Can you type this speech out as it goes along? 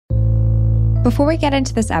Before we get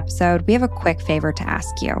into this episode, we have a quick favor to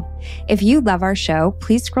ask you. If you love our show,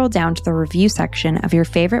 please scroll down to the review section of your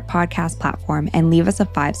favorite podcast platform and leave us a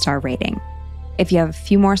 5-star rating. If you have a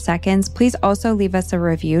few more seconds, please also leave us a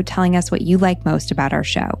review telling us what you like most about our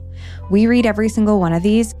show. We read every single one of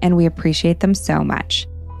these, and we appreciate them so much.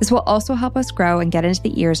 This will also help us grow and get into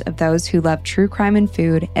the ears of those who love true crime and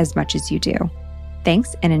food as much as you do.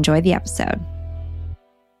 Thanks, and enjoy the episode.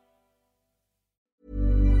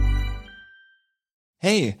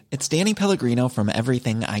 Hey, it's Danny Pellegrino from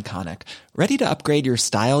Everything Iconic. Ready to upgrade your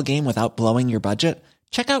style game without blowing your budget?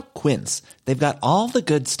 Check out Quince. They've got all the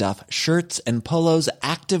good stuff, shirts and polos,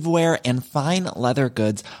 activewear, and fine leather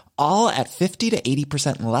goods, all at 50 to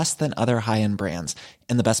 80% less than other high-end brands.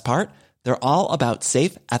 And the best part? They're all about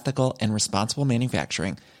safe, ethical, and responsible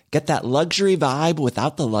manufacturing. Get that luxury vibe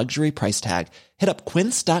without the luxury price tag. Hit up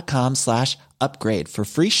quince.com/upgrade for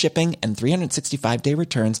free shipping and 365-day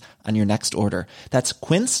returns on your next order. That's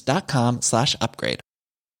quince.com/upgrade.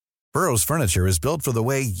 Burrow's furniture is built for the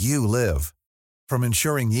way you live. From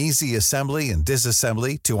ensuring easy assembly and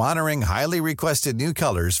disassembly to honoring highly requested new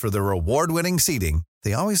colors for their award-winning seating,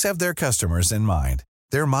 they always have their customers in mind.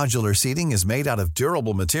 Their modular seating is made out of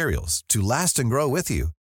durable materials to last and grow with you.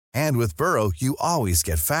 And with Burrow, you always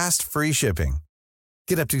get fast, free shipping.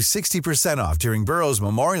 Get up to 60% off during Burrow's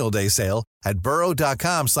Memorial Day sale at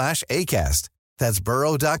burrow.com/ACAST. That's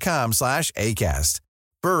burrow.com/ACAST.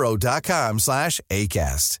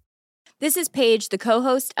 burrow.com/ACAST. This is Paige, the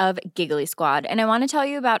co-host of Giggly Squad, and I want to tell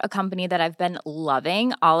you about a company that I've been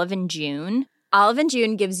loving, Olive & June. Olive &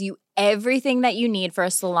 June gives you everything that you need for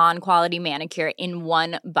a salon-quality manicure in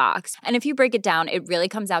one box. And if you break it down, it really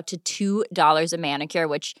comes out to $2 a manicure,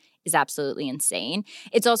 which is absolutely insane.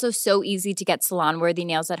 It's also so easy to get salon-worthy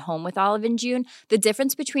nails at home with Olive & June. The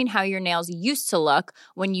difference between how your nails used to look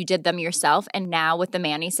when you did them yourself and now with the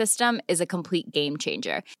Mani system is a complete game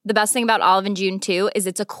changer. The best thing about Olive & June, too, is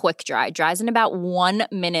it's a quick dry. Dries in about 1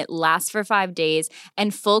 minute, lasts for 5 days,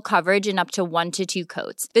 and full coverage in up to 1 to 2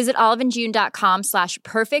 coats. Visit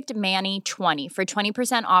oliveandjune.com/perfectmani20 for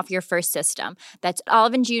 20% off your first system. That's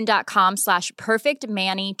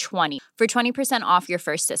oliveandjune.com/perfectmani20 for 20% off your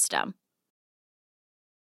first system.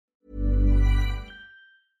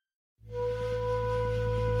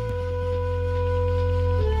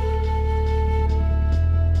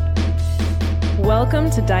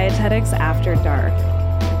 Welcome to Dietetics After Dark,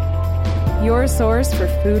 your source for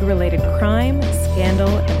food-related crime, scandal,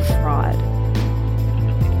 and fraud.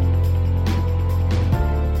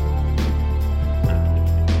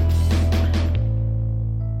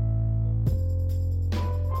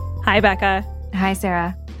 Hi, Becca. Hi,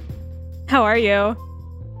 Sarah. How are you?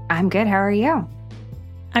 I'm good. How are you?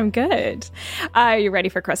 I'm good. Are you ready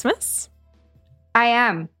for Christmas? I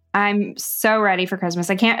am. I'm so ready for Christmas.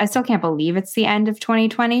 I still can't believe it's the end of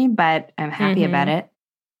 2020, but I'm happy about it.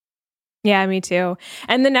 Yeah, me too.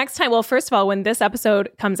 And the next time, well, first of all, when this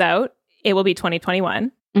episode comes out, it will be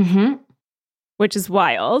 2021, which is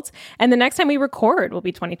wild. And the next time we record will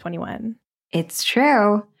be 2021. It's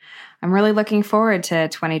true. I'm really looking forward to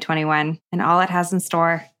 2021 and all it has in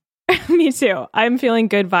store. Me too. I'm feeling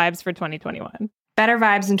good vibes for 2021. Better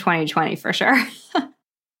vibes in 2020 for sure.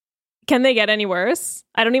 Can they get any worse?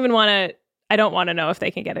 I don't want to know if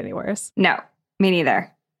they can get any worse. No, me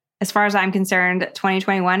neither. As far as I'm concerned,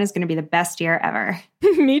 2021 is going to be the best year ever.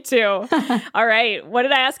 Me too. All right. What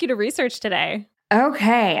did I ask you to research today?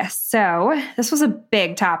 Okay. So this was a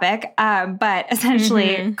big topic, but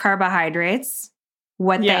essentially carbohydrates,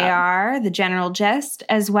 what they are, the general gist,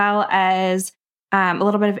 as well as a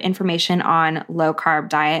little bit of information on low-carb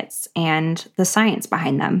diets and the science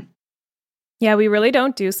behind them. Yeah, we really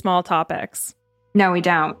don't do small topics. No, we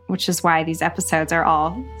don't, which is why these episodes are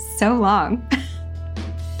all so long.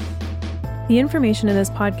 The information in this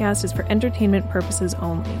podcast is for entertainment purposes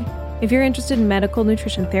only. If you're interested in medical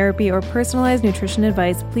nutrition therapy or personalized nutrition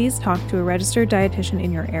advice, please talk to a registered dietitian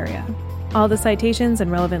in your area. All the citations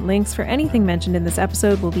and relevant links for anything mentioned in this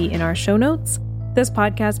episode will be in our show notes. This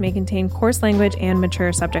podcast may contain coarse language and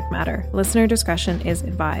mature subject matter. Listener discretion is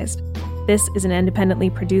advised. This is an independently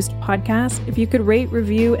produced podcast. If you could rate,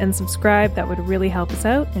 review, and subscribe, that would really help us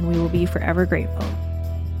out, and we will be forever grateful.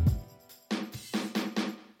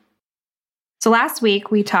 So last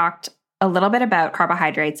week, we talked a little bit about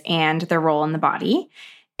carbohydrates and their role in the body.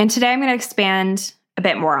 And today I'm going to expand a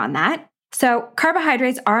bit more on that. So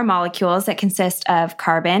carbohydrates are molecules that consist of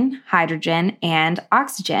carbon, hydrogen, and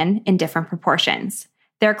oxygen in different proportions.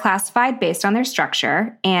 They're classified based on their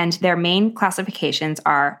structure, and their main classifications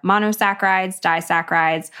are monosaccharides,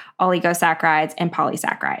 disaccharides, oligosaccharides, and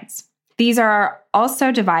polysaccharides. These are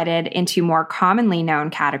also divided into more commonly known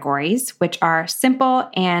categories, which are simple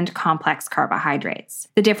and complex carbohydrates.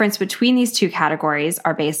 The difference between these two categories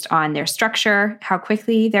are based on their structure, how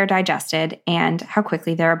quickly they're digested, and how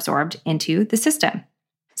quickly they're absorbed into the system.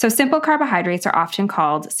 So simple carbohydrates are often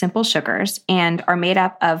called simple sugars and are made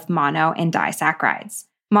up of mono and disaccharides.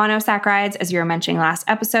 Monosaccharides, as you were mentioning last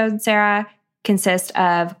episode, Sarah, consist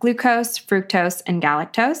of glucose, fructose, and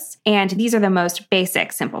galactose, and these are the most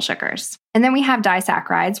basic simple sugars. And then we have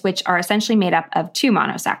disaccharides, which are essentially made up of two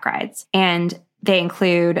monosaccharides, and they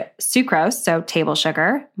include sucrose, so table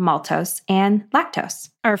sugar, maltose, and lactose.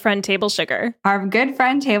 Our friend table sugar. Our good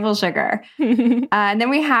friend table sugar. And then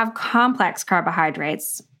we have complex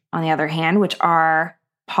carbohydrates, on the other hand, which are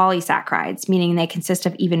polysaccharides, meaning they consist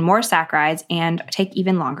of even more saccharides and take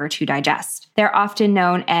even longer to digest. They're often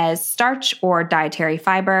known as starch or dietary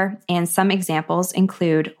fiber, and some examples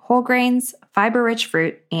include whole grains, fiber-rich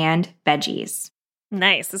fruit, and veggies.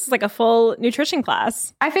 Nice. This is like a full nutrition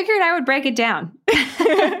class. I figured I would break it down,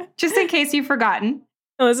 just in case you've forgotten.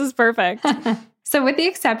 Oh, this is perfect. So with the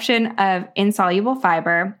exception of insoluble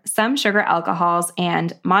fiber, some sugar alcohols,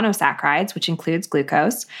 and monosaccharides, which includes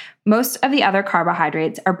glucose, most of the other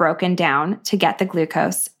carbohydrates are broken down to get the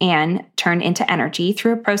glucose and turned into energy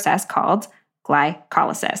through a process called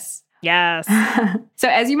glycolysis. Yes. So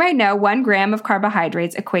as you might know, 1 gram of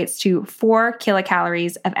carbohydrates equates to 4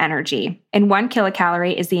 kilocalories of energy. And 1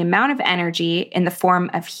 kilocalorie is the amount of energy in the form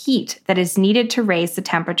of heat that is needed to raise the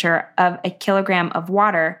temperature of a kilogram of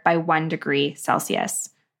water by 1 degree Celsius.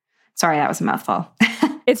 Sorry, that was a mouthful.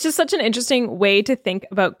 It's just such an interesting way to think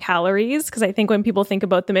about calories, because I think when people think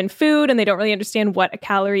about them in food and they don't really understand what a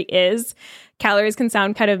calorie is, calories can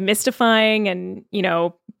sound kind of mystifying and,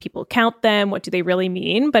 people count them. What do they really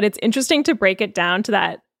mean? But it's interesting to break it down to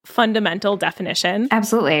that fundamental definition.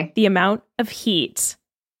 Absolutely. The amount of heat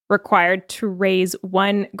required to raise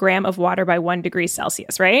 1 gram of water by 1 degree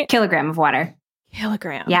Celsius, right? Kilogram of water.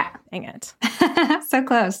 Kilogram. Yeah. Dang it. So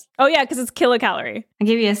close. Oh, yeah, because it's kilocalorie. I'll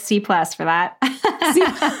give you a C+ for that.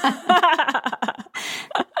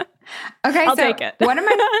 Okay, I'll take it. One of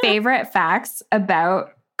my favorite facts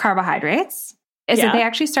about carbohydrates is that they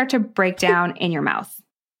actually start to break down in your mouth.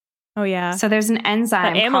 Oh, yeah. So there's an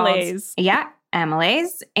enzyme amylase.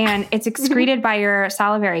 Amylase, and it's excreted by your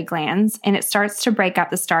salivary glands, and it starts to break up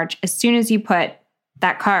the starch as soon as you put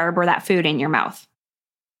that carb or that food in your mouth.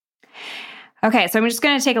 Okay, so I'm just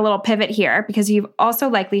going to take a little pivot here because you've also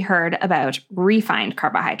likely heard about refined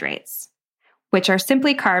carbohydrates, which are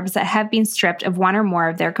simply carbs that have been stripped of one or more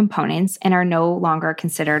of their components and are no longer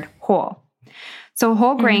considered whole. So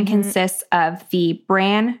whole grain consists of the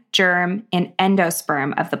bran, germ, and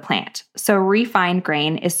endosperm of the plant. So refined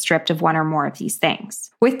grain is stripped of one or more of these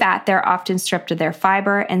things. With that, they're often stripped of their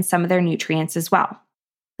fiber and some of their nutrients as well.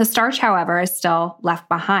 The starch, however, is still left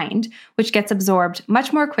behind, which gets absorbed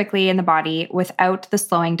much more quickly in the body without the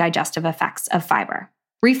slowing digestive effects of fiber.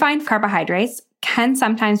 Refined carbohydrates can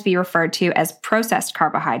sometimes be referred to as processed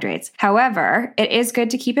carbohydrates. However, it is good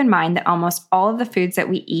to keep in mind that almost all of the foods that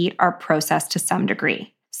we eat are processed to some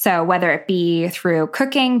degree. So whether it be through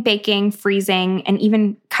cooking, baking, freezing, and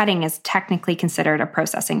even cutting is technically considered a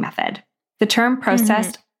processing method. The term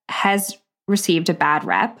processed has received a bad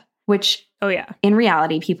rep, which in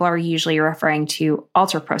reality, people are usually referring to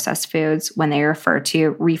ultra-processed foods when they refer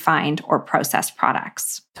to refined or processed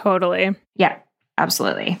products. Totally. Yeah,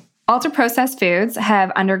 absolutely. Ultra-processed foods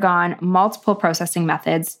have undergone multiple processing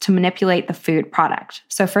methods to manipulate the food product.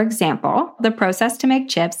 So for example, the process to make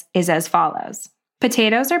chips is as follows.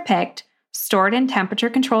 Potatoes are picked, stored in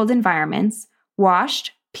temperature-controlled environments,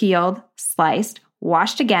 washed, peeled, sliced,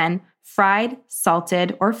 washed again, fried,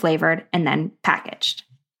 salted, or flavored, and then packaged.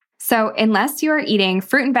 So unless you are eating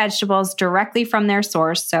fruit and vegetables directly from their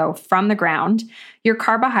source, so from the ground, your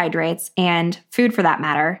carbohydrates and food for that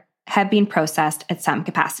matter have been processed at some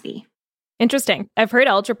capacity. Interesting. I've heard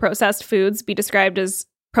ultra-processed foods be described as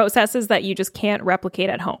processes that you just can't replicate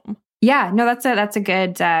at home. Yeah, no, that's a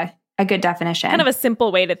good definition. Kind of a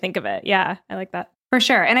simple way to think of it. Yeah, I like that. For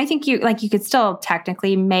sure. And I think you could still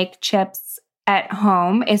technically make chips at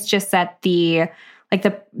home. It's just that the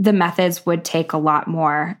methods would take a lot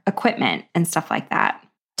more equipment and stuff like that.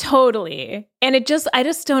 Totally. And I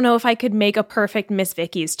just don't know if I could make a perfect Miss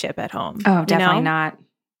Vicky's chip at home. Oh, definitely not.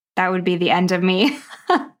 That would be the end of me.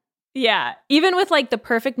 Yeah. Even with the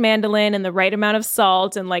perfect mandolin and the right amount of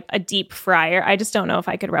salt and a deep fryer, I just don't know if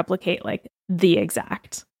I could replicate the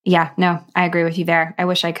exact. Yeah, no, I agree with you there. I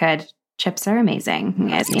wish I could. Chips are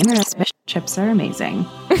amazing. Chips are amazing.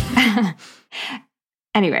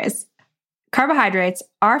 Anyways, carbohydrates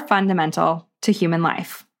are fundamental to human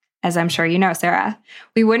life. as I'm sure you know, Sarah,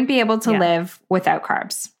 we wouldn't be able to live without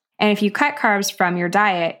carbs. And if you cut carbs from your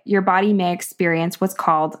diet, your body may experience what's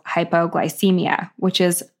called hypoglycemia, which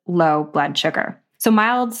is low blood sugar. So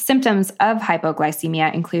mild symptoms of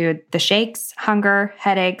hypoglycemia include the shakes, hunger,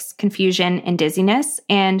 headaches, confusion, and dizziness,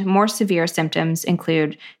 and more severe symptoms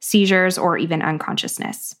include seizures or even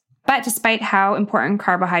unconsciousness. But despite how important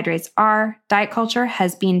carbohydrates are, diet culture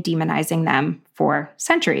has been demonizing them for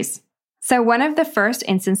centuries. So one of the first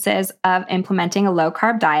instances of implementing a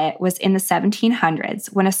low-carb diet was in the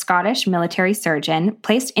 1700s when a Scottish military surgeon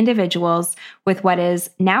placed individuals with what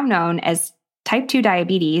is now known as type 2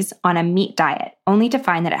 diabetes on a meat diet, only to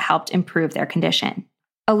find that it helped improve their condition.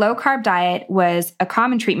 A low-carb diet was a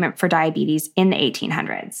common treatment for diabetes in the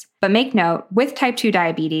 1800s. But make note, with type 2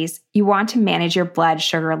 diabetes, you want to manage your blood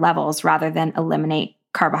sugar levels rather than eliminate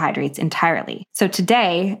carbohydrates entirely. So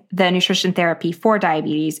today, the nutrition therapy for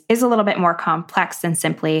diabetes is a little bit more complex than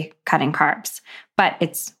simply cutting carbs, but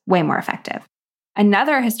it's way more effective.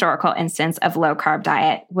 Another historical instance of low-carb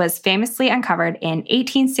diet was famously uncovered in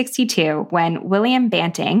 1862 when William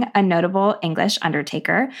Banting, a notable English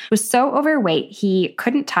undertaker, was so overweight he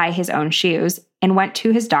couldn't tie his own shoes and went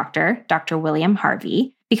to his doctor, Dr. William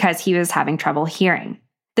Harvey, because he was having trouble hearing.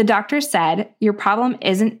 The doctor said, "Your problem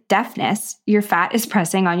isn't deafness, your fat is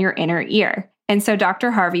pressing on your inner ear." And so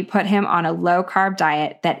Dr. Harvey put him on a low-carb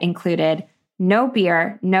diet that included no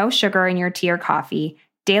beer, no sugar in your tea or coffee,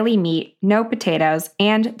 daily meat, no potatoes,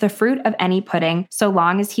 and the fruit of any pudding so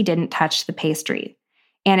long as he didn't touch the pastry.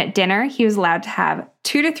 And at dinner, he was allowed to have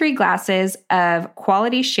 2 to 3 glasses of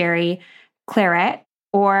quality sherry, claret,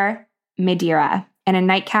 or Madeira, and a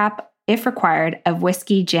nightcap, if required, of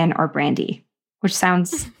whiskey, gin, or brandy, which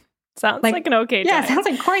sounds like an okay diet. Yeah, sounds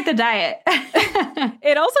like quite the diet.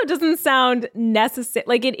 It also doesn't sound necessary.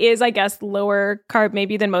 Like it is, I guess, lower carb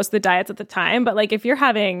maybe than most of the diets at the time. But like if you're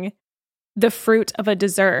having the fruit of a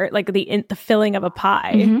dessert, like the filling of a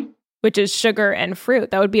pie, which is sugar and fruit,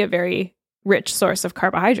 that would be a very rich source of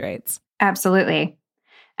carbohydrates. Absolutely.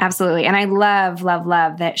 Absolutely. And I love, love,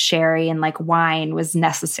 love that sherry and like wine was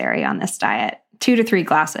necessary on this diet. 2 to 3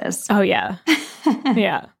 glasses. Oh, yeah.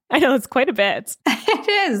 Yeah. I know, it's quite a bit.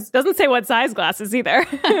 It is. Doesn't say what size glasses either.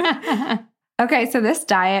 Okay, so this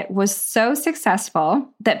diet was so successful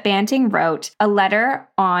that Banting wrote a letter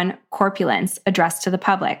on corpulence addressed to the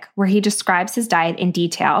public, where he describes his diet in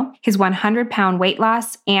detail, his 100-pound weight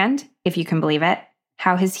loss, and, if you can believe it,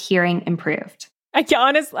 how his hearing improved.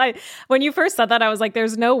 Honestly, when you first said that, I was like,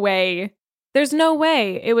 there's no way. There's no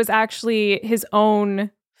way it was actually his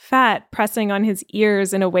own fat pressing on his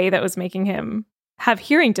ears in a way that was making him have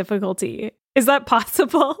hearing difficulty. Is that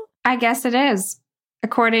possible? I guess it is,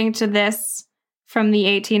 according to this from the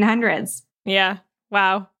 1800s. Yeah.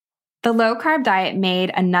 Wow. The low-carb diet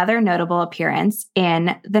made another notable appearance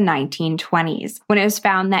in the 1920s, when it was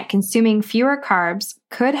found that consuming fewer carbs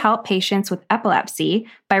could help patients with epilepsy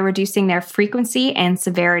by reducing their frequency and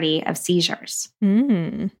severity of seizures.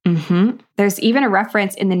 There's even a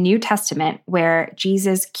reference in the New Testament where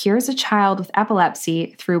Jesus cures a child with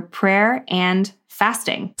epilepsy through prayer and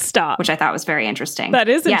fasting. Stop. Which I thought was very interesting. That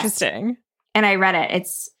is interesting. Yes. And I read it.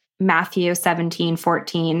 It's Matthew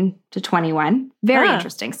 17:14-21. Very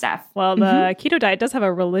interesting stuff. Well, the keto diet does have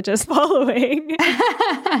a religious following.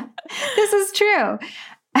 This is true.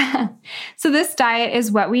 So this diet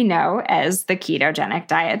is what we know as the ketogenic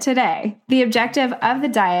diet today. The objective of the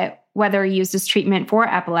diet, whether used as treatment for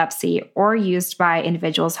epilepsy or used by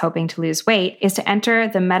individuals hoping to lose weight, is to enter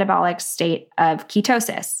the metabolic state of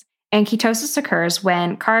ketosis. And ketosis occurs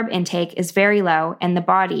when carb intake is very low and the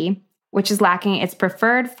body, which is lacking its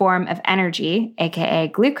preferred form of energy, aka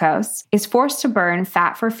glucose, is forced to burn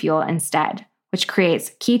fat for fuel instead, which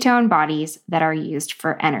creates ketone bodies that are used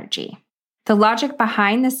for energy. The logic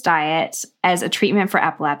behind this diet as a treatment for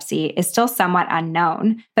epilepsy is still somewhat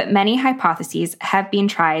unknown, but many hypotheses have been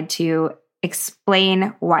tried to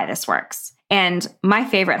explain why this works. And my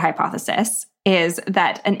favorite hypothesis is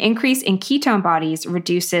that an increase in ketone bodies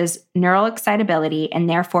reduces neural excitability and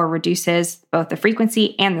therefore reduces both the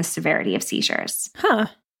frequency and the severity of seizures.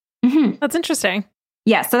 That's interesting.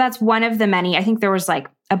 Yeah, so that's one of the many. I think there was like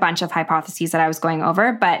a bunch of hypotheses that I was going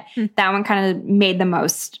over, but that one kind of made the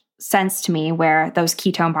most sense to me, where those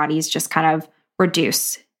ketone bodies just kind of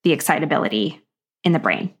reduce the excitability in the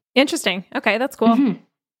brain. Interesting. Okay, that's cool.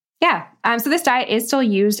 Yeah. So this diet is still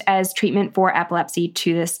used as treatment for epilepsy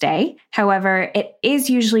to this day. However, it is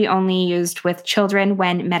usually only used with children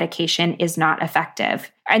when medication is not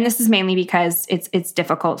effective. And this is mainly because it's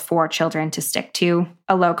difficult for children to stick to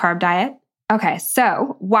a low-carb diet. Okay,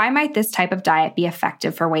 so why might this type of diet be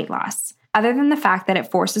effective for weight loss? Other than the fact that it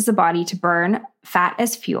forces the body to burn fat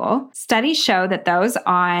as fuel, studies show that those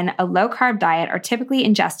on a low-carb diet are typically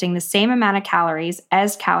ingesting the same amount of calories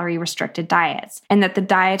as calorie-restricted diets, and that the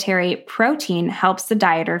dietary protein helps the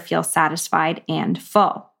dieter feel satisfied and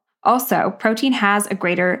full. Also, protein has a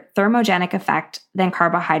greater thermogenic effect than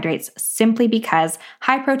carbohydrates simply because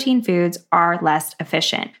high-protein foods are less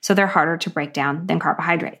efficient, so they're harder to break down than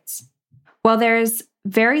carbohydrates. While there's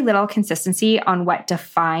very little consistency on what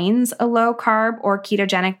defines a low-carb or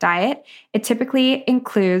ketogenic diet, it typically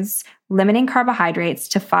includes limiting carbohydrates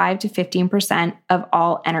to 5 to 15% of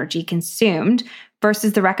all energy consumed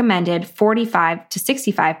versus the recommended 45 to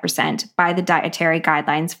 65% by the dietary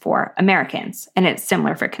guidelines for Americans. And it's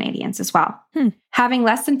similar for Canadians as well. Having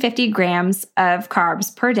less than 50 grams of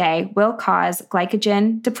carbs per day will cause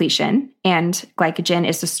glycogen depletion, and glycogen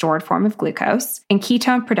is the stored form of glucose, and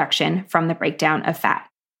ketone production from the breakdown of fat.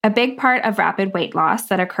 A big part of rapid weight loss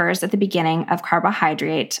that occurs at the beginning of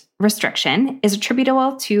carbohydrate restriction is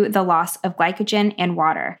attributable to the loss of glycogen and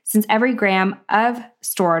water, since every gram of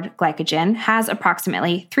stored glycogen has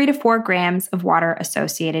approximately 3 to 4 grams of water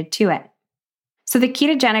associated to it. So the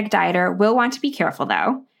ketogenic dieter will want to be careful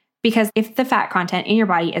though, because if the fat content in your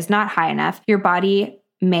body is not high enough, your body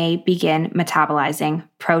may begin metabolizing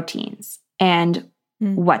proteins. And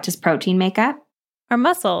what does protein make up? Our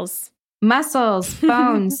muscles. Muscles,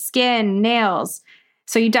 bones, skin, nails.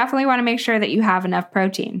 So you definitely want to make sure that you have enough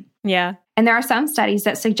protein. Yeah. And there are some studies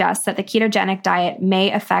that suggest that the ketogenic diet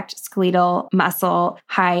may affect skeletal muscle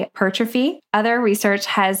hypertrophy. Other research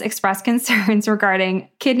has expressed concerns regarding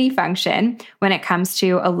kidney function when it comes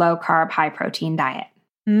to a low-carb, high-protein diet.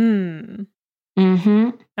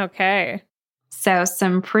 Okay. So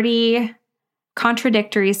some pretty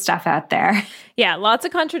contradictory stuff out there. Yeah, lots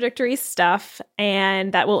of contradictory stuff,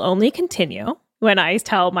 and that will only continue when I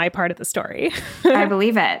tell my part of the story. I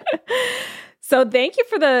believe it. So thank you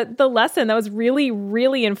for the lesson. That was really,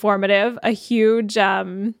 really informative. A huge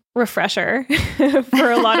refresher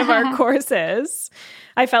for a lot of our courses.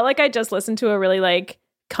 I felt like I just listened to a really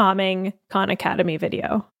calming Khan Academy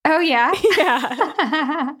video. Oh, yeah?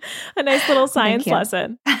 Yeah. A nice little science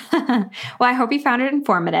lesson. Well, I hope you found it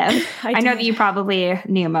informative. I know that you probably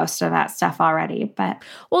knew most of that stuff already, but...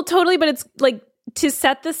 Well, totally. But it's like, to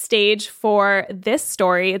set the stage for this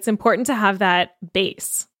story, it's important to have that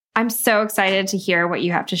base. I'm so excited to hear what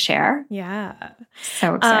you have to share. Yeah.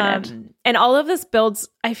 So excited. And all of this builds,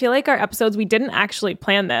 I feel like our episodes, we didn't actually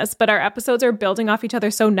plan this, but our episodes are building off each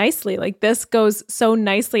other so nicely. Like this goes so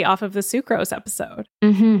nicely off of the sucrose episode.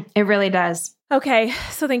 It really does. Okay.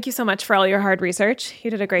 So thank you so much for all your hard research.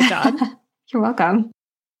 You did a great job. You're welcome.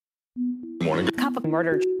 Morning. Cup of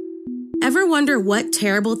murder. Ever wonder what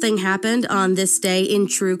terrible thing happened on this day in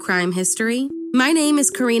true crime history? My name is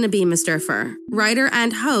Karina Beamisterfer, writer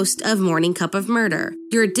and host of Morning Cup of Murder,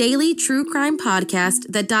 your daily true crime podcast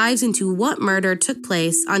that dives into what murder took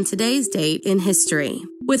place on today's date in history.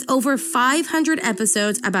 With over 500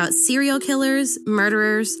 episodes about serial killers,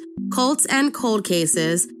 murderers, cults, and cold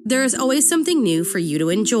cases, there is always something new for you to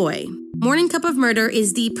enjoy. Morning Cup of Murder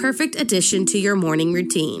is the perfect addition to your morning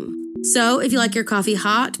routine. So if you like your coffee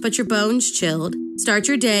hot but your bones chilled, start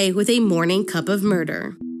your day with a Morning Cup of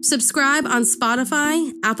Murder. Subscribe on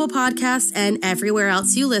Spotify, Apple Podcasts, and everywhere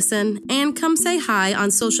else you listen, and come say hi on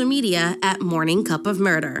social media at Morning Cup of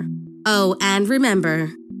Murder. Oh, and remember,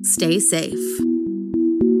 stay safe.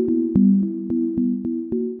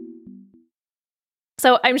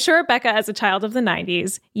 So I'm sure, Becca, as a child of the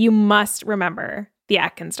 90s, you must remember the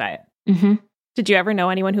Atkins diet. Did you ever know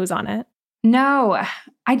anyone who was on it? No,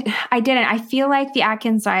 I didn't. I feel like the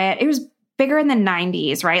Atkins diet, it was bigger in the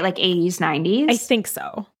 90s, right? Like 80s, 90s? I think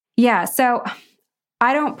so. Yeah. So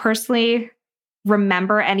I don't personally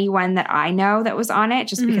remember anyone that I know that was on it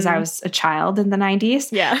just because I was a child in the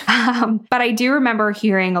 90s. Yeah. But I do remember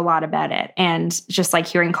hearing a lot about it and just like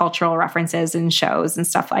hearing cultural references and shows and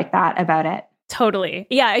stuff like that about it. Totally.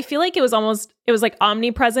 Yeah. I feel like it was like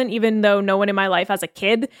omnipresent, even though no one in my life as a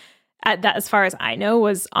kid, as far as I know,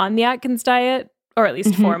 was on the Atkins diet, or at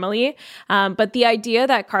least formally. But the idea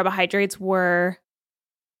that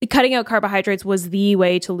cutting out carbohydrates was the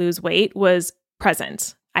way to lose weight was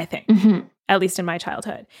present, I think, at least in my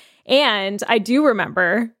childhood. And I do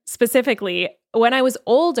remember specifically when I was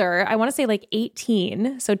older, I want to say like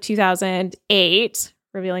 18, so 2008,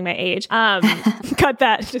 revealing my age. Cut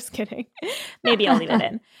that. Just kidding. Maybe I'll leave it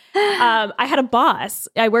in. I had a boss.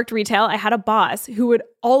 I worked retail. I had a boss who would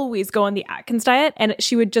always go on the Atkins diet, and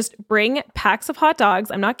she would just bring packs of hot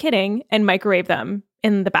dogs, I'm not kidding, and microwave them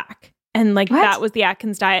in the back. And that was the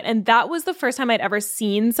Atkins diet. And that was the first time I'd ever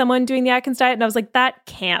seen someone doing the Atkins diet. And I was like, that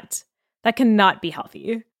cannot be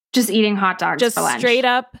healthy. Just eating hot dogs Just for lunch. straight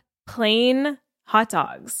up plain hot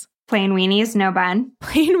dogs. Plain weenies, no bun.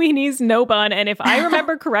 Plain weenies, no bun. And if I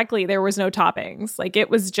remember correctly, there was no toppings. Like it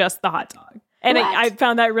was just the hot dog. And I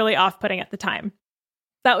found that really off-putting at the time.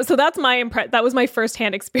 That's my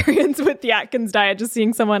firsthand experience with the Atkins diet, just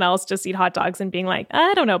seeing someone else just eat hot dogs and being like,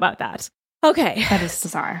 I don't know about that. Okay. That is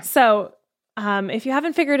bizarre. So if you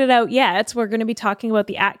haven't figured it out yet, we're going to be talking about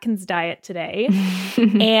the Atkins diet today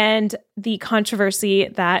and the controversy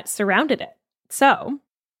that surrounded it. So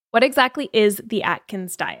what exactly is the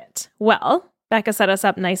Atkins diet? Well, Becca set us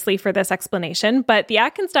up nicely for this explanation, but the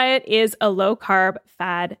Atkins diet is a low-carb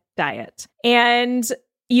fad diet. And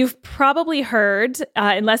you've probably heard,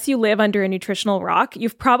 unless you live under a nutritional rock,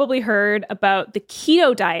 you've probably heard about the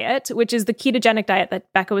keto diet, which is the ketogenic diet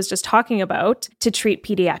that Becca was just talking about to treat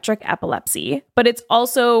pediatric epilepsy. But it's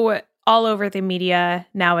also all over the media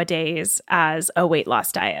nowadays as a weight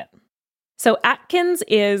loss diet. So Atkins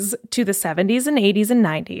is to the 70s and 80s and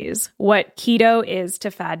 90s what keto is to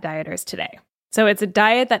fad dieters today. So it's a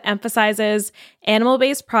diet that emphasizes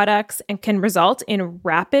animal-based products and can result in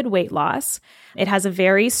rapid weight loss. It has a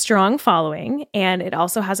very strong following, and it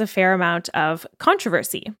also has a fair amount of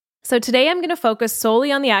controversy. So today I'm going to focus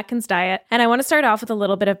solely on the Atkins diet, and I want to start off with a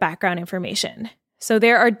little bit of background information. So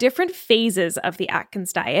there are different phases of the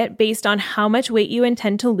Atkins diet based on how much weight you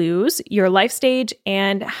intend to lose, your life stage,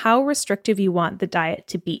 and how restrictive you want the diet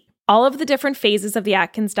to be. All of the different phases of the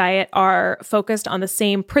Atkins diet are focused on the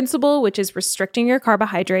same principle, which is restricting your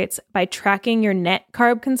carbohydrates by tracking your net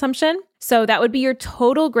carb consumption. So that would be your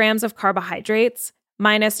total grams of carbohydrates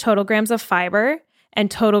minus total grams of fiber and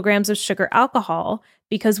total grams of sugar alcohol,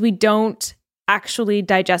 because we don't actually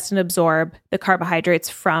digest and absorb the carbohydrates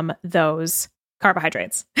from those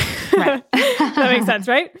carbohydrates. Right. That makes sense,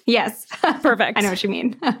 right? Yes. Perfect. I know what you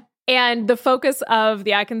mean. And the focus of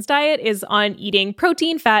the Atkins diet is on eating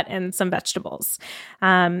protein, fat, and some vegetables,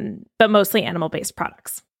 but mostly animal-based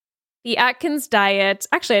products. The Atkins diet,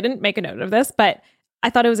 actually, I didn't make a note of this, but I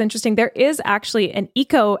thought it was interesting. There is actually an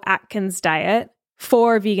eco-Atkins diet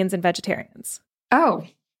for vegans and vegetarians. Oh,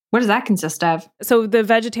 what does that consist of? So the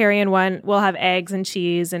vegetarian one will have eggs and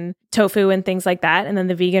cheese and tofu and things like that. And then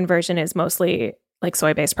the vegan version is mostly like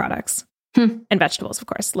soy-based products and vegetables, of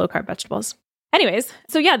course, low-carb vegetables. Anyways,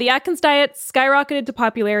 so yeah, the Atkins diet skyrocketed to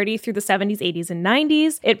popularity through the 70s, 80s, and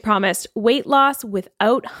 90s. It promised weight loss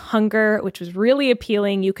without hunger, which was really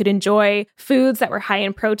appealing. You could enjoy foods that were high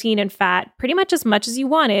in protein and fat pretty much as you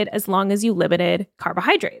wanted, as long as you limited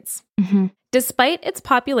carbohydrates. Mm-hmm. Despite its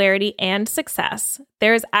popularity and success,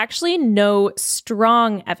 there is actually no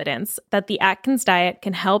strong evidence that the Atkins diet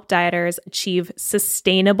can help dieters achieve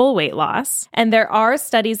sustainable weight loss. And there are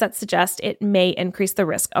studies that suggest it may increase the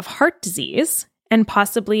risk of heart disease and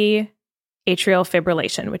possibly atrial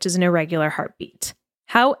fibrillation, which is an irregular heartbeat.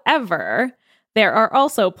 However, there are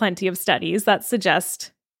also plenty of studies that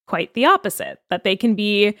suggest quite the opposite, that they can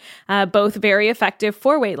be both very effective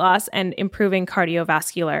for weight loss and improving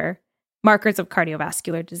markers of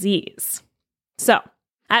cardiovascular disease. So,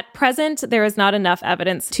 at present, there is not enough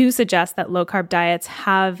evidence to suggest that low-carb diets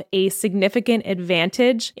have a significant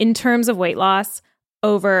advantage in terms of weight loss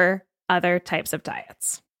over other types of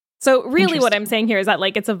diets. So really what I'm saying here is that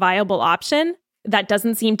it's a viable option that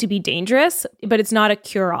doesn't seem to be dangerous, but it's not a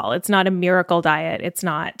cure-all. It's not a miracle diet. It's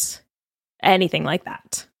not anything like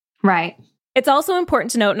that. Right. It's also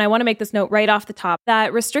important to note, and I want to make this note right off the top,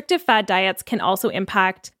 that restrictive fad diets can also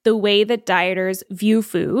impact the way that dieters view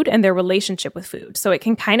food and their relationship with food. So it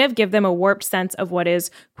can kind of give them a warped sense of what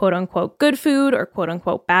is quote unquote good food or quote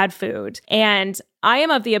unquote bad food. And I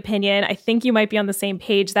am of the opinion, I think you might be on the same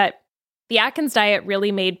page, that the Atkins diet really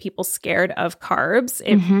made people scared of carbs.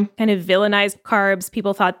 It kind of villainized carbs.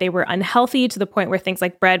 People thought they were unhealthy to the point where things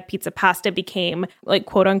like bread, pizza, pasta became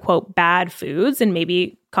quote unquote bad foods and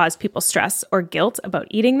maybe caused people stress or guilt about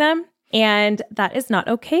eating them. And that is not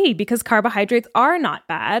okay, because carbohydrates are not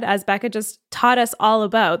bad. As Becca just taught us all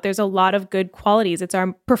about, there's a lot of good qualities. It's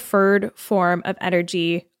our preferred form of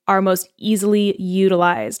energy, our most easily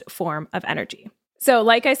utilized form of energy. So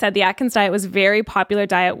like I said, the Atkins diet was a very popular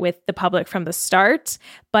diet with the public from the start,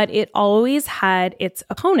 but it always had its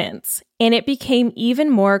opponents. And it became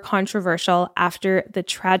even more controversial after the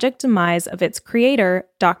tragic demise of its creator,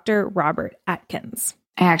 Dr. Robert Atkins.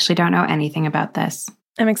 I actually don't know anything about this.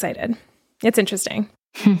 I'm excited. It's interesting.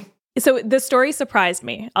 So the story surprised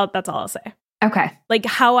me. That's all I'll say. Okay.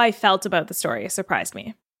 How I felt about the story surprised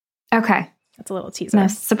me. Okay. That's a little teaser. No,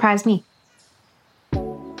 surprised me.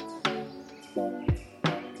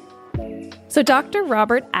 So Dr.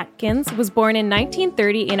 Robert Atkins was born in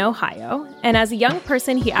 1930 in Ohio, and as a young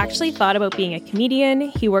person, he actually thought about being a comedian.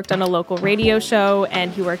 He worked on a local radio show,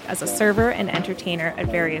 and he worked as a server and entertainer at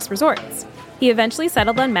various resorts. He eventually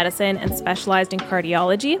settled on medicine and specialized in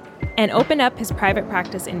cardiology, and opened up his private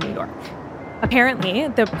practice in New York. Apparently,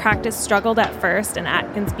 the practice struggled at first, and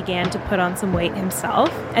Atkins began to put on some weight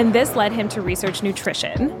himself, and this led him to research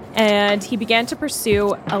nutrition, and he began to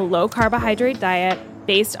pursue a low-carbohydrate diet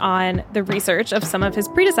based on the research of some of his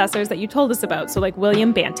predecessors that you told us about, so like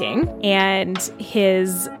William Banting, and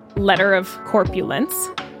his letter of corpulence,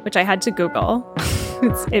 which I had to Google.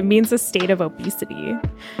 It means a state of obesity.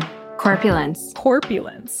 Corpulence.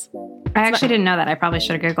 Corpulence. I actually didn't know that. I probably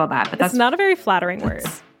should have Googled that, but that's not a very flattering word.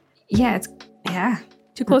 Yeah.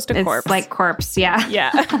 Too close to corpse. It's like corpse, yeah.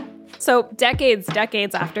 Yeah. So decades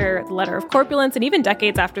after the letter of corpulence, and even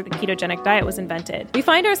decades after the ketogenic diet was invented, we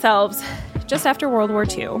find ourselves just after World War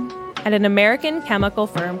II at an American chemical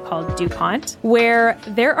firm called DuPont, where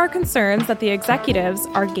there are concerns that the executives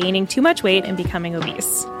are gaining too much weight and becoming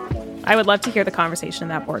obese. I would love to hear the conversation in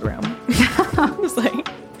that boardroom. It's like,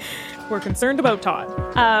 we're concerned about Todd.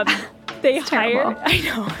 They hired, I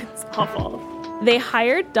know, it's awful. They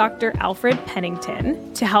hired Dr. Alfred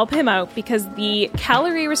Pennington to help him out because the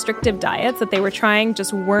calorie-restrictive diets that they were trying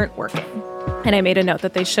just weren't working. And I made a note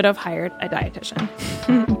that they should have hired a dietitian.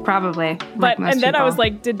 Probably. And then I was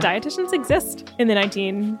like, did dietitians exist in the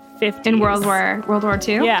 1950s? In World War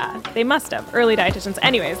II? Yeah, they must have. Early dietitians.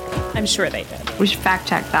 Anyways, I'm sure they did. We should fact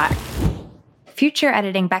check that. Future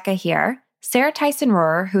editing Becca here. Sarah Tyson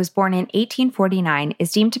Rohrer, who was born in 1849,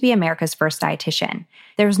 is deemed to be America's first dietitian.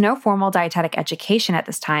 There was no formal dietetic education at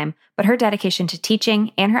this time, but her dedication to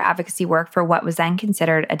teaching and her advocacy work for what was then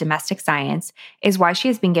considered a domestic science is why she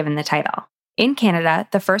has been given the title. In Canada,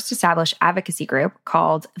 the first established advocacy group,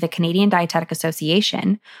 called the Canadian Dietetic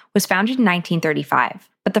Association, was founded in 1935,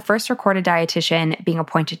 but the first recorded dietitian being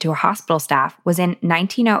appointed to a hospital staff was in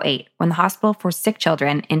 1908 when the Hospital for Sick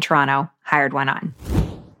Children in Toronto hired one on.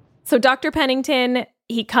 So Dr. Pennington,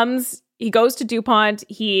 he goes to DuPont.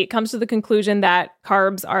 He comes to the conclusion that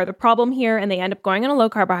carbs are the problem here, and they end up going on a low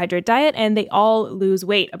carbohydrate diet, and they all lose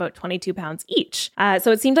weight, about 22 pounds each.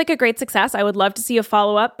 So it seemed like a great success. I would love to see a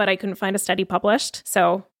follow-up, but I couldn't find a study published.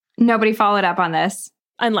 So nobody followed up on this.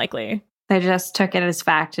 Unlikely. They just took it as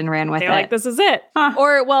fact and ran with it. They're like, this is it. Huh.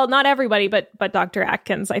 Or, well, not everybody, but Dr.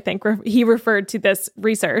 Atkins, I think, he referred to this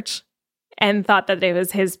research and thought that it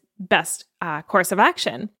was his best course of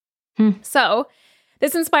action. So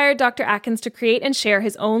this inspired Dr. Atkins to create and share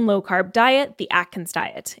his own low-carb diet, the Atkins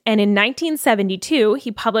Diet. And in 1972,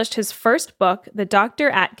 he published his first book, The Dr.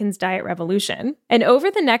 Atkins Diet Revolution. And over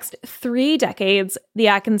the next 3 decades, the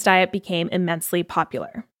Atkins Diet became immensely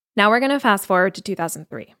popular. Now we're going to fast forward to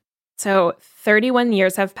 2003. So 31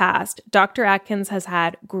 years have passed. Dr. Atkins has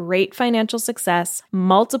had great financial success,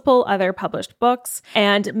 multiple other published books,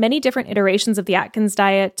 and many different iterations of the Atkins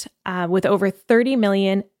Diet with over 30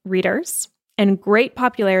 million readers and great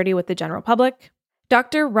popularity with the general public.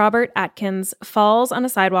 Dr. Robert Atkins falls on a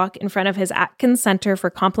sidewalk in front of his Atkins Center for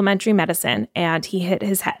Complementary Medicine, and he hit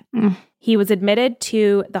his head. He was admitted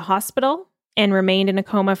to the hospital and remained in a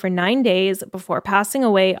coma for 9 days before passing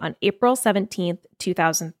away on April 17th,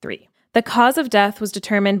 2003. The cause of death was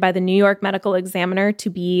determined by the New York Medical Examiner to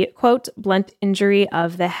be, quote, blunt injury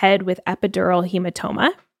of the head with epidural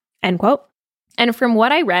hematoma, end quote. And from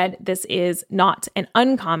what I read, this is not an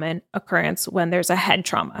uncommon occurrence when there's a head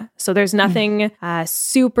trauma. So there's nothing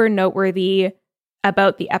super noteworthy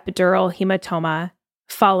about the epidural hematoma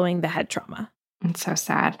following the head trauma. It's so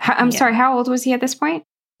sad. I'm sorry, how old was he at this point?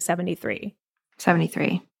 73.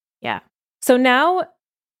 73. Yeah. So now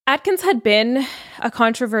Atkins had been a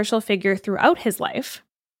controversial figure throughout his life,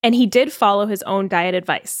 and he did follow his own diet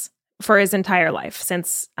advice for his entire life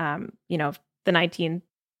since, the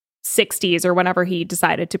 1960s or whenever he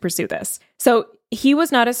decided to pursue this. So he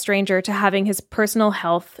was not a stranger to having his personal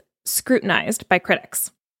health scrutinized by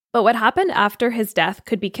critics. But what happened after his death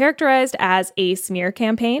could be characterized as a smear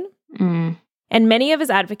campaign. And many of his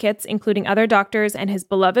advocates, including other doctors and his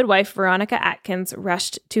beloved wife, Veronica Atkins,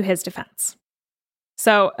 rushed to his defense.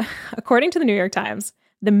 So, according to the New York Times,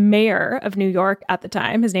 the mayor of New York at the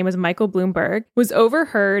time, his name was Michael Bloomberg, was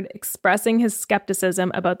overheard expressing his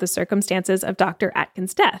skepticism about the circumstances of Dr.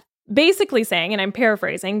 Atkins' death. Basically saying, and I'm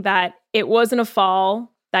paraphrasing, that it wasn't a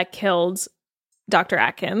fall that killed Dr.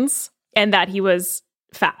 Atkins and that he was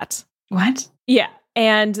fat. What? Yeah.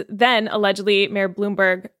 And then, allegedly, Mayor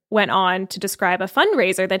Bloomberg went on to describe a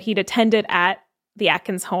fundraiser that he'd attended at the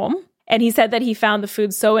Atkins home. And he said that he found the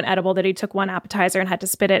food so inedible that he took one appetizer and had to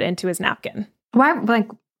spit it into his napkin. Why? Like,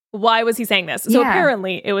 Why was he saying this? So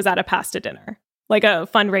apparently it was at a pasta dinner, like a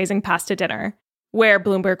fundraising pasta dinner where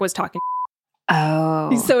Bloomberg was talking.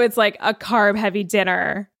 Oh. So it's like a carb-heavy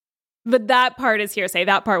dinner. But that part is hearsay.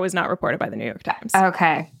 That part was not reported by the New York Times.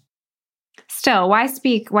 Okay. Still, why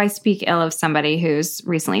speak ill of somebody who's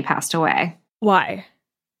recently passed away? Why?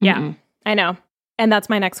 Yeah, I know. And that's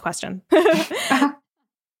my next question.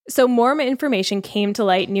 So more information came to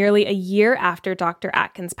light nearly a year after Dr.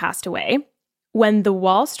 Atkins passed away, when the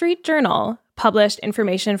Wall Street Journal published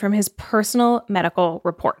information from his personal medical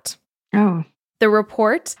report. Oh. The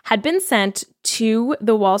report had been sent to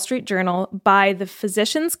the Wall Street Journal by the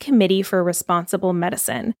Physicians Committee for Responsible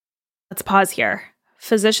Medicine. Let's pause here.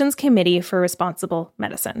 Physicians Committee for Responsible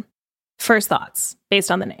Medicine. First thoughts, based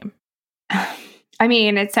on the name. I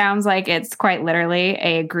mean, it sounds like it's quite literally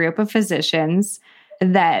a group of physicians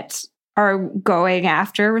that are going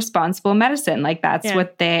after responsible medicine. Like that's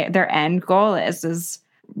what their end goal is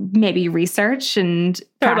maybe research and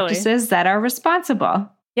practices that are responsible.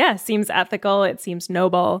 Yeah, seems ethical. It seems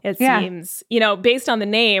noble. It seems, based on the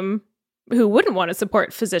name, who wouldn't want to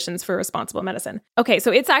support Physicians for Responsible Medicine? Okay,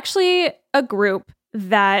 so it's actually a group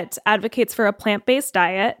that advocates for a plant-based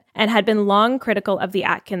diet and had been long critical of the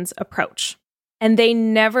Atkins approach. And they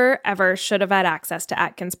never, ever should have had access to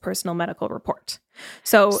Atkins' personal medical report.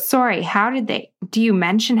 So, sorry, do you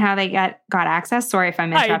mention how they got access? Sorry if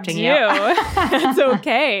I'm interrupting you. It's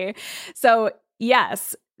okay. So,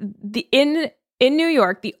 yes, in New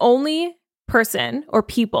York, the only person or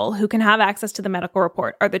people who can have access to the medical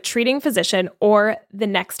report are the treating physician or the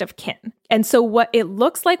next of kin. And so what it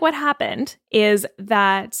looks like what happened is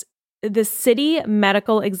that the city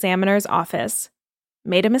medical examiner's office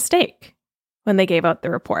made a mistake when they gave out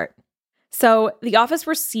the report. So the office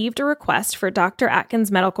received a request for Dr.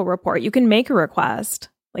 Atkins' medical report. You can make a request,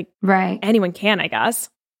 anyone can, I guess,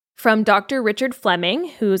 from Dr. Richard Fleming,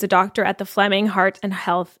 who's a doctor at the Fleming Heart and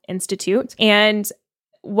Health Institute. And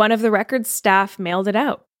one of the records staff mailed it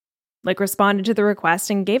out, responded to the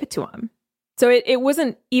request and gave it to him. So it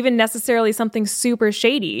wasn't even necessarily something super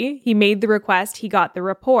shady. He made the request, he got the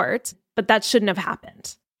report, but that shouldn't have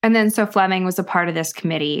happened. And then so Fleming was a part of this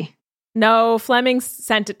committee. No, Fleming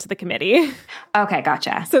sent it to the committee. Okay,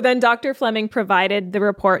 gotcha. So then Dr. Fleming provided the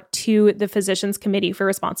report to the Physicians Committee for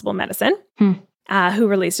Responsible Medicine, who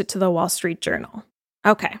released it to the Wall Street Journal.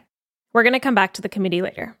 Okay, we're going to come back to the committee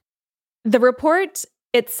later. The report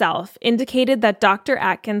itself indicated that Dr.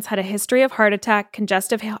 Atkins had a history of heart attack,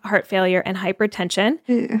 congestive heart failure, and hypertension.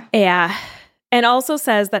 Yeah. And also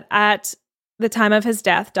says that at the time of his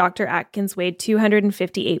death, Dr. Atkins weighed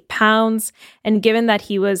 258 pounds. And given that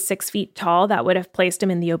he was 6 feet tall, that would have placed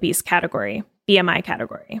him in the obese category, BMI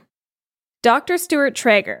category. Dr. Stuart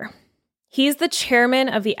Traeger, he's the chairman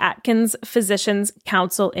of the Atkins Physicians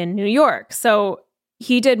Council in New York. So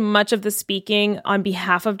he did much of the speaking on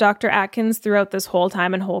behalf of Dr. Atkins throughout this whole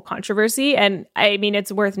time and whole controversy. And I mean,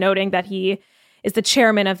 it's worth noting that he is the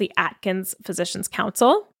chairman of the Atkins Physicians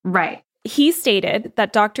Council. Right. He stated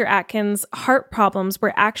that Dr. Atkins' heart problems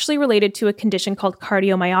were actually related to a condition called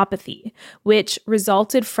cardiomyopathy, which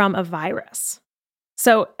resulted from a virus.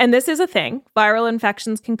 So, and this is a thing, viral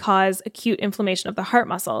infections can cause acute inflammation of the heart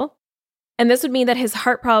muscle. And this would mean that his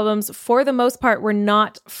heart problems, for the most part, were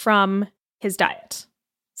not from his diet.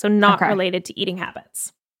 So not related to eating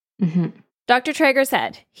habits. Mm-hmm. Dr. Traeger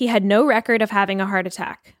said he had no record of having a heart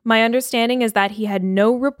attack. My understanding is that he had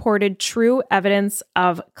no reported true evidence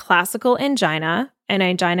of classical angina, and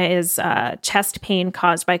angina is chest pain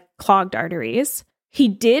caused by clogged arteries. He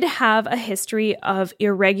did have a history of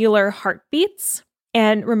irregular heartbeats.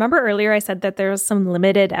 And remember earlier I said that there was some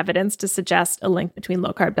limited evidence to suggest a link between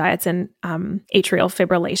low-carb diets and atrial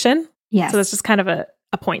fibrillation? Yes. So that's just kind of a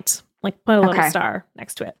point, put a little star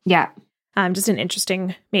next to it. Yeah. Just an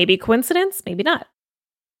interesting, maybe coincidence, maybe not.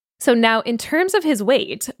 So now in terms of his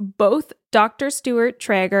weight, both Dr. Stuart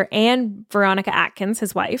Traeger and Veronica Atkins,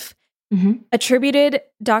 his wife, attributed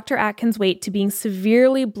Dr. Atkins' weight to being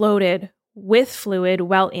severely bloated with fluid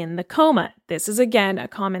while in the coma. This is, again, a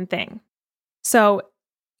common thing. So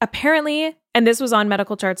apparently, and this was on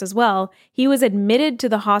medical charts as well, he was admitted to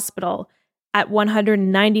the hospital at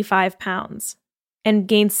 195 pounds and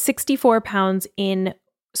gained 64 pounds in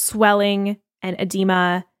swelling and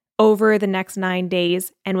edema over the next 9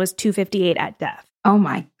 days and was 258 at death. Oh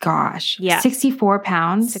my gosh. Yeah. 64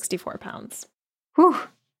 pounds? 64 pounds. Whew.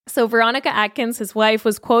 So Veronica Atkins, his wife,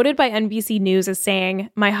 was quoted by NBC News as saying,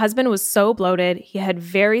 "My husband was so bloated. He had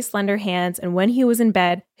very slender hands. And when he was in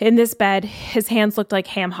this bed, his hands looked like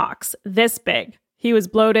ham hocks, this big. He was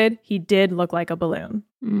bloated. He did look like a balloon."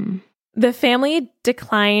 The family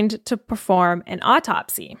declined to perform an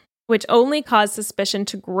autopsy, which only caused suspicion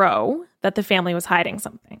to grow that the family was hiding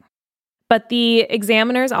something. But the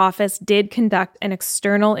examiner's office did conduct an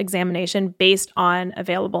external examination based on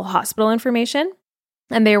available hospital information.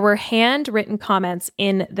 And there were handwritten comments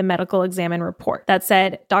in the medical examine report that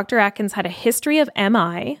said Dr. Atkins had a history of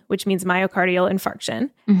MI, which means myocardial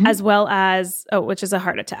infarction, as well as, which is a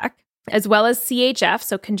heart attack, as well as CHF,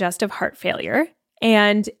 so congestive heart failure,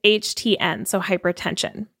 and HTN, so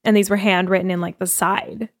hypertension. And these were handwritten in like the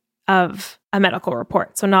side of a medical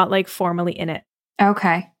report, so not like formally in it.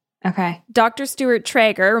 Okay. Dr. Stuart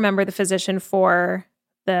Traeger, remember the physician for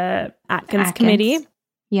the Atkins Committee?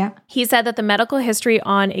 Yeah. He said that the medical history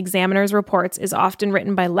on examiners' reports is often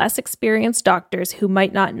written by less experienced doctors who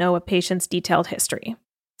might not know a patient's detailed history.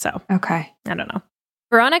 So, okay. I don't know.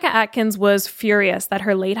 Veronica Atkins was furious that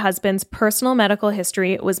her late husband's personal medical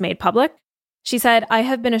history was made public. She said, "I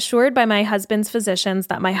have been assured by my husband's physicians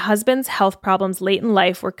that my husband's health problems late in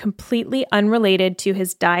life were completely unrelated to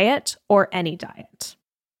his diet or any diet."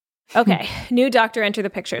 Okay, new doctor enter the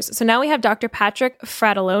pictures. So now we have Dr. Patrick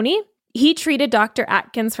Fratelloni. He treated Dr.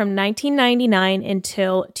 Atkins from 1999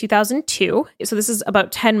 until 2002. So this is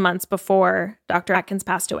about 10 months before Dr. Atkins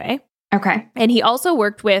passed away. Okay. And he also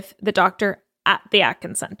worked with the doctor at the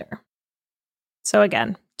Atkins Center. So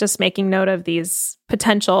again, just making note of these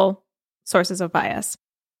potential sources of bias.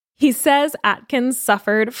 He says Atkins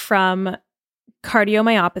suffered from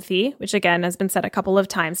cardiomyopathy, which again has been said a couple of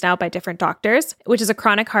times now by different doctors, which is a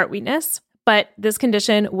chronic heart weakness. But this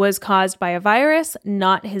condition was caused by a virus,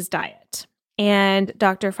 not his diet. And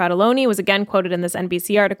Dr. Fratelloni was again quoted in this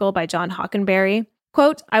NBC article by John Hockenberry.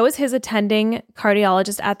 Quote, "I was his attending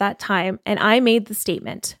cardiologist at that time, and I made the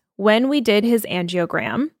statement. When we did his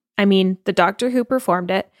angiogram, the doctor who performed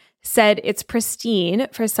it said it's pristine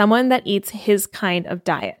for someone that eats his kind of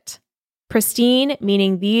diet. Pristine,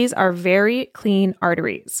 meaning these are very clean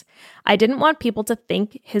arteries. I didn't want people to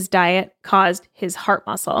think his diet caused his heart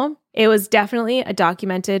muscle. It was definitely a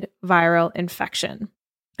documented viral infection."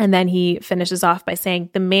 And then he finishes off by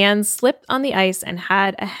saying, "The man slipped on the ice and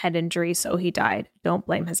had a head injury, so he died. Don't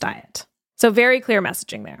blame his diet." So very clear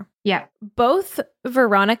messaging there. Yeah. Both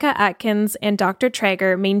Veronica Atkins and Dr.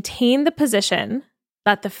 Traeger maintain the position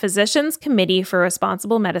that the Physicians Committee for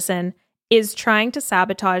Responsible Medicine is trying to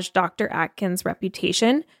sabotage Dr. Atkins'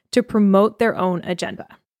 reputation to promote their own agenda.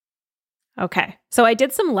 Okay, so I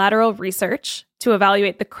did some lateral research to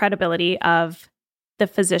evaluate the credibility of the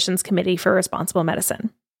Physicians Committee for Responsible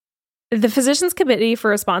Medicine. The Physicians Committee for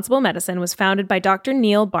Responsible Medicine was founded by Dr.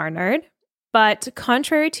 Neil Barnard, but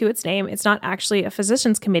contrary to its name, it's not actually a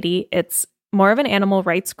physicians committee. It's more of an animal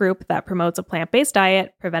rights group that promotes a plant-based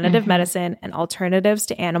diet, preventative medicine, and alternatives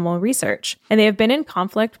to animal research. And they have been in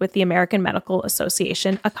conflict with the American Medical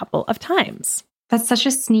Association a couple of times. That's such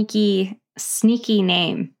a sneaky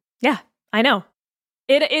name. Yeah, I know.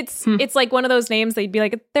 It's like one of those names that you'd be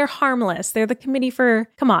like, they're harmless. They're the committee for,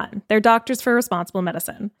 come on, they're Doctors for Responsible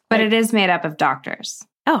Medicine. But it is made up of doctors.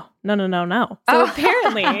 Oh, no. So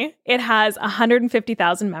apparently it has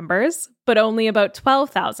 150,000 members, but only about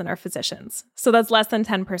 12,000 are physicians. So that's less than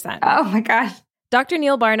 10%. Oh my God. Dr.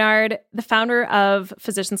 Neil Barnard, the founder of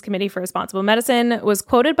Physicians Committee for Responsible Medicine, was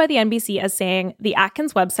quoted by the NBC as saying, "The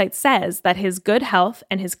Atkins website says that his good health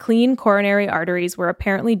and his clean coronary arteries were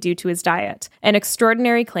apparently due to his diet. An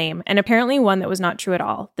extraordinary claim, and apparently one that was not true at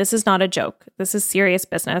all. This is not a joke. This is serious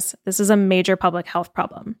business. This is a major public health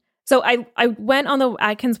problem." So I went on the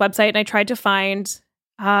Atkins website and I tried to find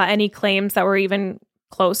any claims that were even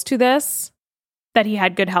close to this, that he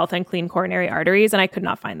had good health and clean coronary arteries, and I could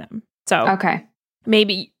not find them. So okay.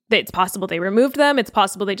 Maybe it's possible they removed them. It's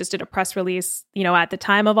possible they just did a press release, at the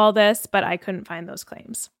time of all this, but I couldn't find those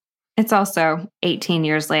claims. It's also 18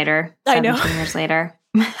 years later, 17 years later.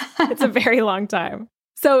 It's a very long time.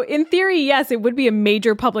 So in theory, yes, it would be a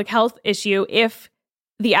major public health issue if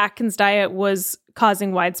the Atkins diet was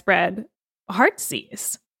causing widespread heart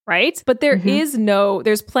disease, right? But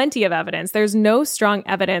there's plenty of evidence. There's no strong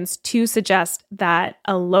evidence to suggest that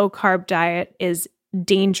a low-carb diet is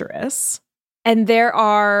dangerous. And there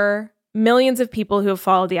are millions of people who have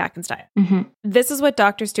followed the Atkins diet. This is what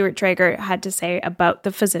Dr. Stuart Traeger had to say about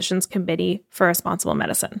the Physicians Committee for Responsible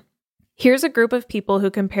Medicine. "Here's a group of people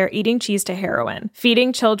who compare eating cheese to heroin,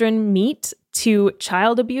 feeding children meat to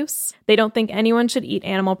child abuse. They don't think anyone should eat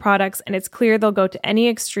animal products, and it's clear they'll go to any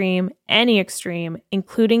extreme,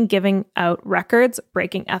 including giving out records,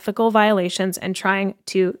 breaking ethical violations, and trying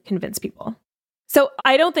to convince people." So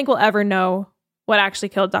I don't think we'll ever know what actually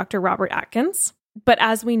killed Dr. Robert Atkins. But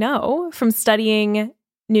as we know from studying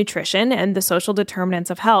nutrition and the social determinants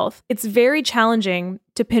of health, it's very challenging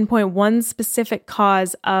to pinpoint one specific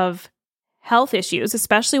cause of health issues,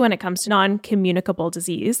 especially when it comes to non-communicable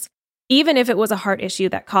disease, even if it was a heart issue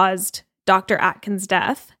that caused Dr. Atkins'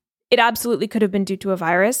 death, it absolutely could have been due to a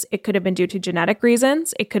virus. It could have been due to genetic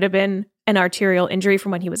reasons. It could have been an arterial injury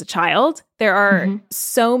from when he was a child. There are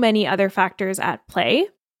so many other factors at play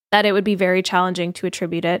that it would be very challenging to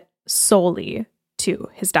attribute it solely to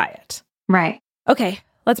his diet. Right. Okay,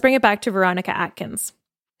 let's bring it back to Veronica Atkins.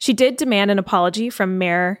 She did demand an apology from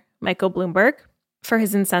Mayor Michael Bloomberg for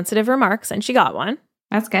his insensitive remarks, and she got one.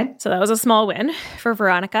 That's good. So that was a small win for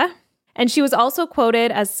Veronica. And she was also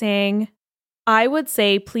quoted as saying, "I would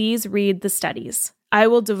say, please read the studies. I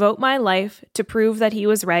will devote my life to prove that he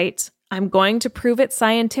was right. I'm going to prove it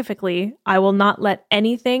scientifically. I will not let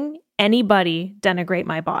anything, anybody denigrate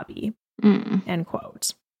my body." End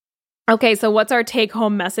quote. Okay, so what's our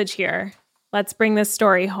take-home message here? Let's bring this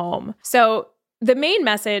story home. So the main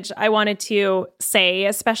message I wanted to say,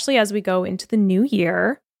 especially as we go into the new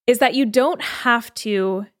year, is that you don't have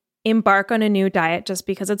to embark on a new diet just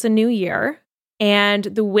because it's a new year. And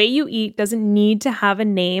the way you eat doesn't need to have a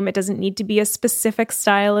name. It doesn't need to be a specific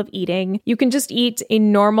style of eating. You can just eat a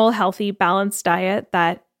normal, healthy, balanced diet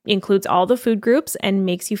that includes all the food groups and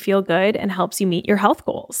makes you feel good and helps you meet your health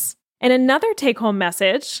goals. And another take-home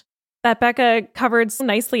message that Becca covered so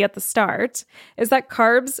nicely at the start is that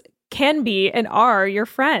carbs can be and are your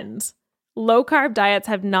friend. Low-carb diets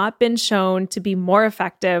have not been shown to be more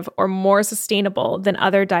effective or more sustainable than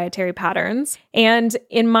other dietary patterns. And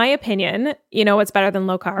in my opinion, you know what's better than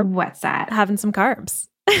low-carb? What's that? Having some carbs.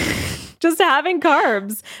 Just having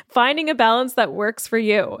carbs, finding a balance that works for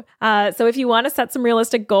you. So if you want to set some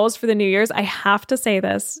realistic goals for the New Year's, I have to say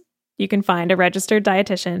this, you can find a registered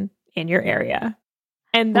dietitian in your area.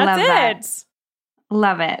 And that's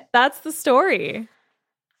Love it. That's the story.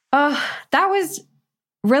 Oh, that was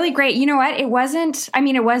really great. You know what? It was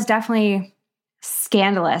definitely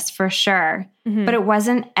scandalous for sure, but it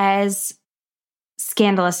wasn't as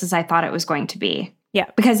scandalous as I thought it was going to be. Yeah.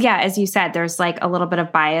 Because as you said, there's like a little bit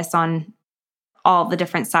of bias on all the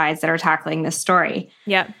different sides that are tackling this story.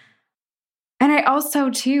 Yeah. And I also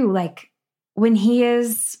too, like when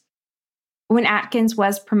Atkins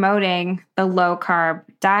was promoting the low carb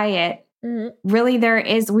diet, really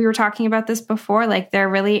we were talking about this before, like there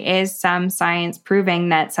really is some science proving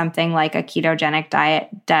that something like a ketogenic diet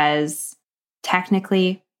does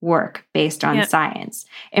technically work based on science.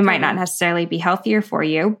 It might not necessarily be healthier for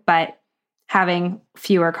you, but having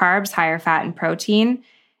fewer carbs, higher fat and protein,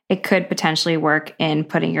 it could potentially work in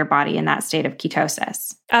putting your body in that state of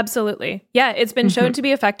ketosis. Absolutely. Yeah, it's been shown to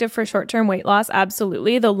be effective for short-term weight loss.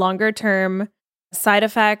 Absolutely. The longer-term side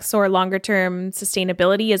effects or longer-term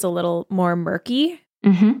sustainability is a little more murky.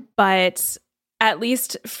 But at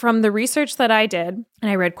least from the research that I did,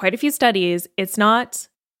 and I read quite a few studies, it's not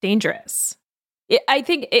dangerous. I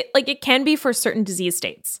think it can be for certain disease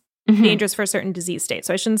states. Dangerous for certain disease states.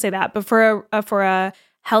 So I shouldn't say that. But for a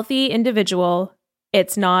healthy individual,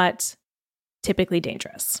 it's not typically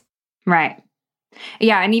dangerous. Right.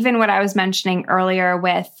 Yeah. And even what I was mentioning earlier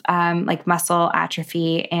with like muscle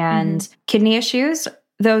atrophy and kidney issues,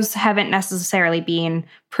 those haven't necessarily been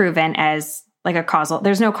proven as like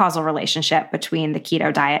there's no causal relationship between the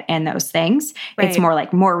keto diet and those things. Right. It's more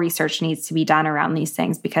like more research needs to be done around these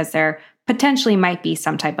things because there potentially might be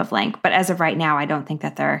some type of link. But as of right now, I don't think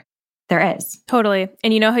that there is. Totally.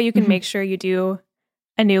 And you know how you can make sure you do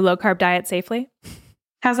a new low carb diet safely?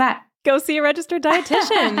 How's that? Go see a registered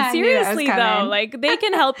dietitian. Seriously, though. Like, they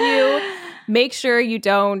can help you make sure you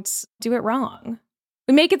don't do it wrong.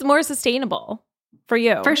 We make it more sustainable for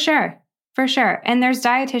you. For sure. For sure. And there's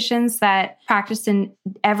dietitians that practice in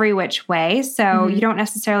every which way. So you don't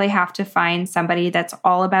necessarily have to find somebody that's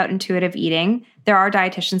all about intuitive eating. There are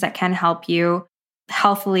dietitians that can help you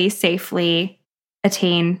healthily, safely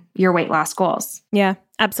attain your weight loss goals. Yeah,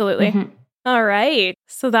 absolutely. All right.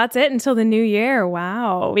 So that's it until the new year.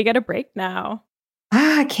 Wow. We got a break now.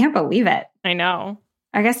 I can't believe it. I know.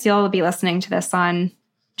 I guess you'll be listening to this on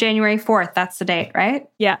January 4th. That's the date, right?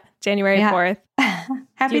 Yeah. January 4th.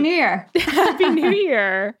 Happy New Year. Happy New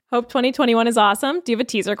Year. Hope 2021 is awesome. Do you have a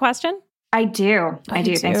teaser question? I do. I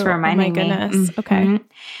do. Thanks for reminding me. Oh my goodness. Okay.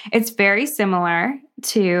 It's very similar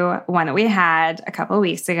to one that we had a couple of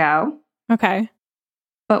weeks ago. Okay.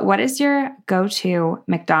 But what is your go-to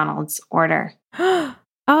McDonald's order? Okay.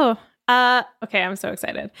 I'm so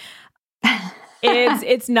excited.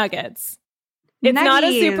 It's nuggets. It's not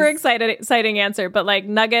a super exciting answer, but like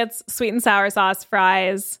nuggets, sweet and sour sauce,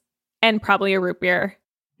 fries, and probably a root beer.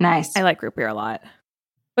 Nice. I like root beer a lot.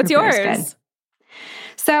 What's yours?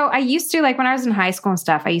 So I used to, like when I was in high school and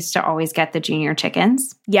stuff, I used to always get the junior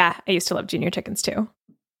chickens. Yeah, I used to love junior chickens too.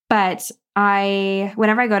 But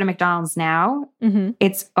Whenever I go to McDonald's now,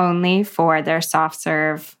 it's only for their soft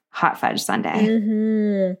serve hot fudge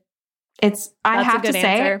sundae. I have to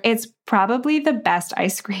say, it's probably the best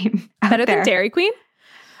ice cream out Better there. than Dairy Queen?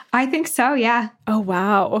 I think so, yeah. Oh,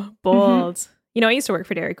 wow. Bold. You know, I used to work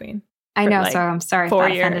for Dairy Queen. I know, so I'm sorry if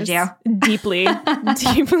that offended you. Deeply.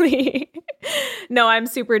 Deeply. No, I'm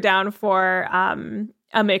super down for a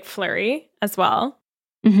McFlurry as well.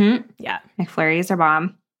 Yeah. McFlurries are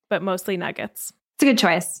bomb. But mostly nuggets. It's a good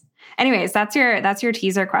choice. Anyways, that's your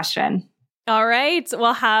teaser question. All right.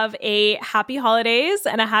 Well, have a happy holidays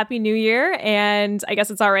and a happy new year. And I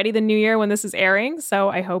guess it's already the new year when this is airing. So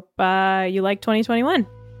I hope you like 2021.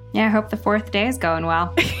 Yeah, I hope the 4th day is going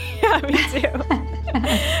well. Yeah, me too.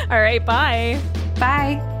 All right. Bye.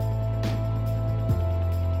 Bye.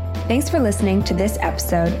 Thanks for listening to this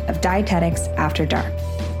episode of Dietetics After Dark.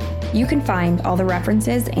 You can find all the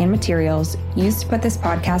references and materials used to put this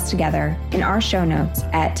podcast together in our show notes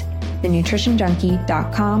at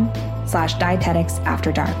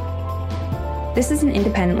thenutritionjunkie.com/dieteticsafterdark. This is an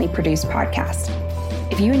independently produced podcast.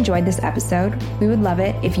 If you enjoyed this episode, we would love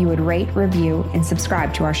it if you would rate, review, and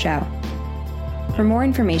subscribe to our show. For more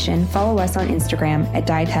information, follow us on Instagram at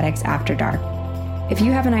dieteticsafterdark. If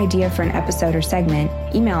you have an idea for an episode or segment,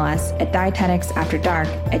 email us at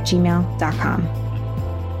dieteticsafterdark@gmail.com.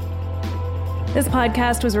 This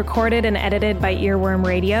podcast was recorded and edited by Earworm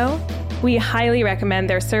Radio. We highly recommend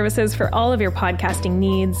their services for all of your podcasting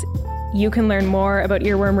needs. You can learn more about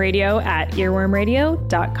Earworm Radio at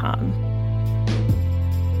earwormradio.com.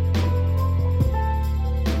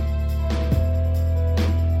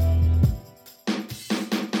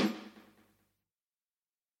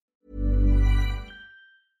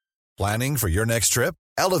 Planning for your next trip?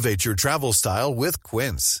 Elevate your travel style with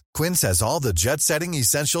Quince. Quince has all the jet-setting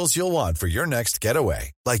essentials you'll want for your next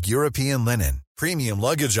getaway, like European linen, premium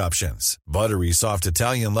luggage options, buttery soft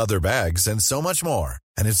Italian leather bags, and so much more.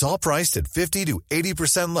 And it's all priced at 50 to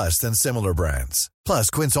 80% less than similar brands. Plus,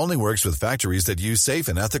 Quince only works with factories that use safe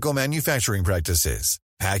and ethical manufacturing practices.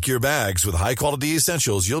 Pack your bags with high-quality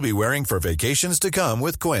essentials you'll be wearing for vacations to come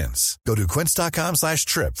with Quince. Go to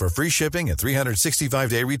quince.com/trip for free shipping and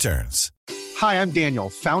 365-day returns. Hi, I'm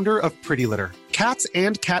Daniel, founder of Pretty Litter. Cats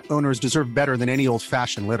and cat owners deserve better than any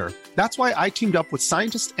old-fashioned litter. That's why I teamed up with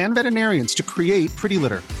scientists and veterinarians to create Pretty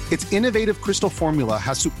Litter. Its innovative crystal formula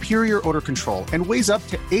has superior odor control and weighs up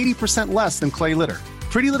to 80% less than clay litter.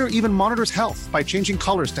 Pretty Litter even monitors health by changing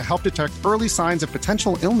colors to help detect early signs of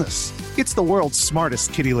potential illness. It's the world's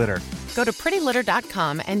smartest kitty litter. Go to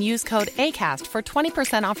prettylitter.com and use code ACAST for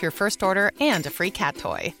 20% off your first order and a free cat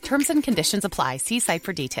toy. Terms and conditions apply. See site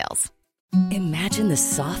for details. Imagine the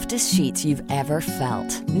softest sheets you've ever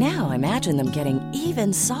felt. Now imagine them getting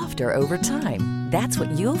even softer over time. That's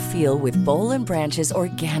what you'll feel with Boll & Branch's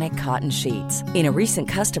organic cotton sheets. In a recent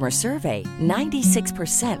customer survey,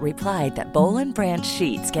 96% replied that Boll & Branch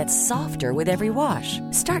sheets get softer with every wash.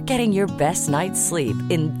 Start getting your best night's sleep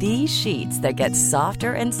in these sheets that get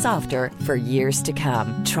softer and softer for years to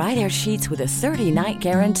come. Try their sheets with a 30-night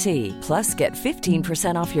guarantee. Plus, get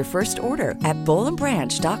 15% off your first order at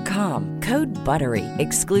bollandbranch.com. Code BUTTERY.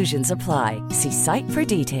 Exclusions apply. See site for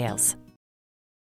details.